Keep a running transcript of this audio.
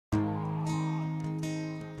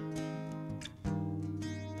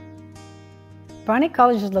Bronte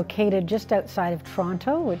College is located just outside of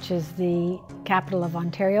Toronto, which is the capital of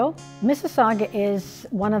Ontario. Mississauga is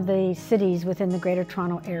one of the cities within the Greater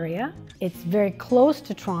Toronto Area. It's very close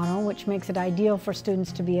to Toronto, which makes it ideal for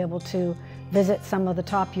students to be able to visit some of the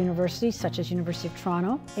top universities, such as University of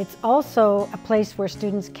Toronto. It's also a place where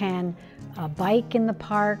students can bike in the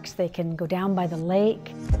parks, they can go down by the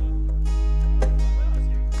lake.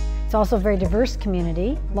 It's also a very diverse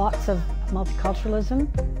community, lots of multiculturalism.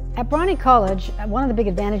 At Bronte College, one of the big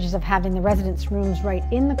advantages of having the residence rooms right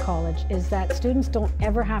in the college is that students don't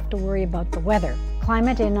ever have to worry about the weather.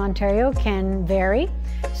 Climate in Ontario can vary,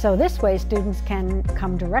 so this way students can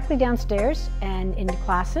come directly downstairs and into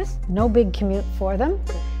classes, no big commute for them.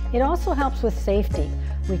 It also helps with safety.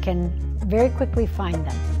 We can very quickly find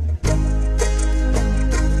them.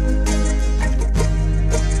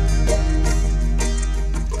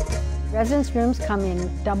 Residence rooms come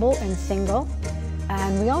in double and single.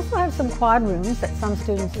 And we also have some quad rooms that some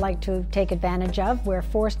students like to take advantage of, where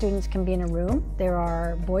 4 students can be in a room. There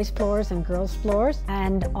are boys' floors and girls' floors,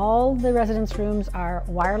 and all the residence rooms are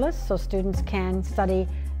wireless, so students can study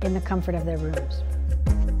in the comfort of their rooms.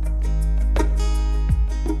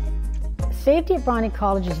 Safety at Bronte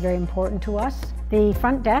College is very important to us. The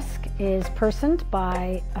front desk is personed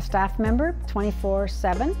by a staff member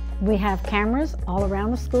 24/7. We have cameras all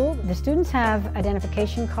around the school. The students have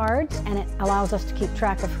identification cards, and it allows us to keep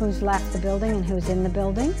track of who's left the building and who's in the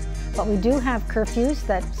building. But we do have curfews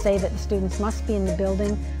that say that the students must be in the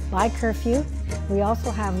building by curfew. We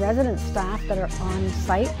also have resident staff that are on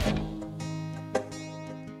site.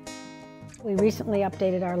 We recently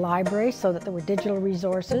updated our library so that there were digital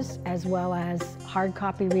resources as well as hard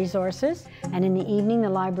copy resources. And in the evening, the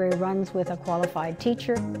library runs with a qualified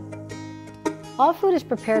teacher. All food is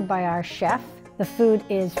prepared by our chef. The food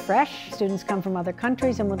is fresh. Students come from other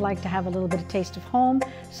countries and would like to have a little bit of taste of home.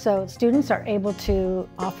 So students are able to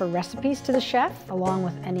offer recipes to the chef along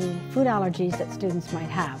with any food allergies that students might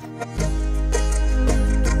have.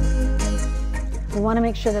 We want to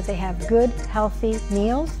make sure that they have good, healthy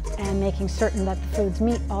meals and making certain that the foods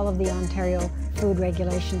meet all of the Ontario food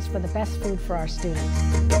regulations for the best food for our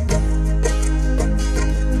students.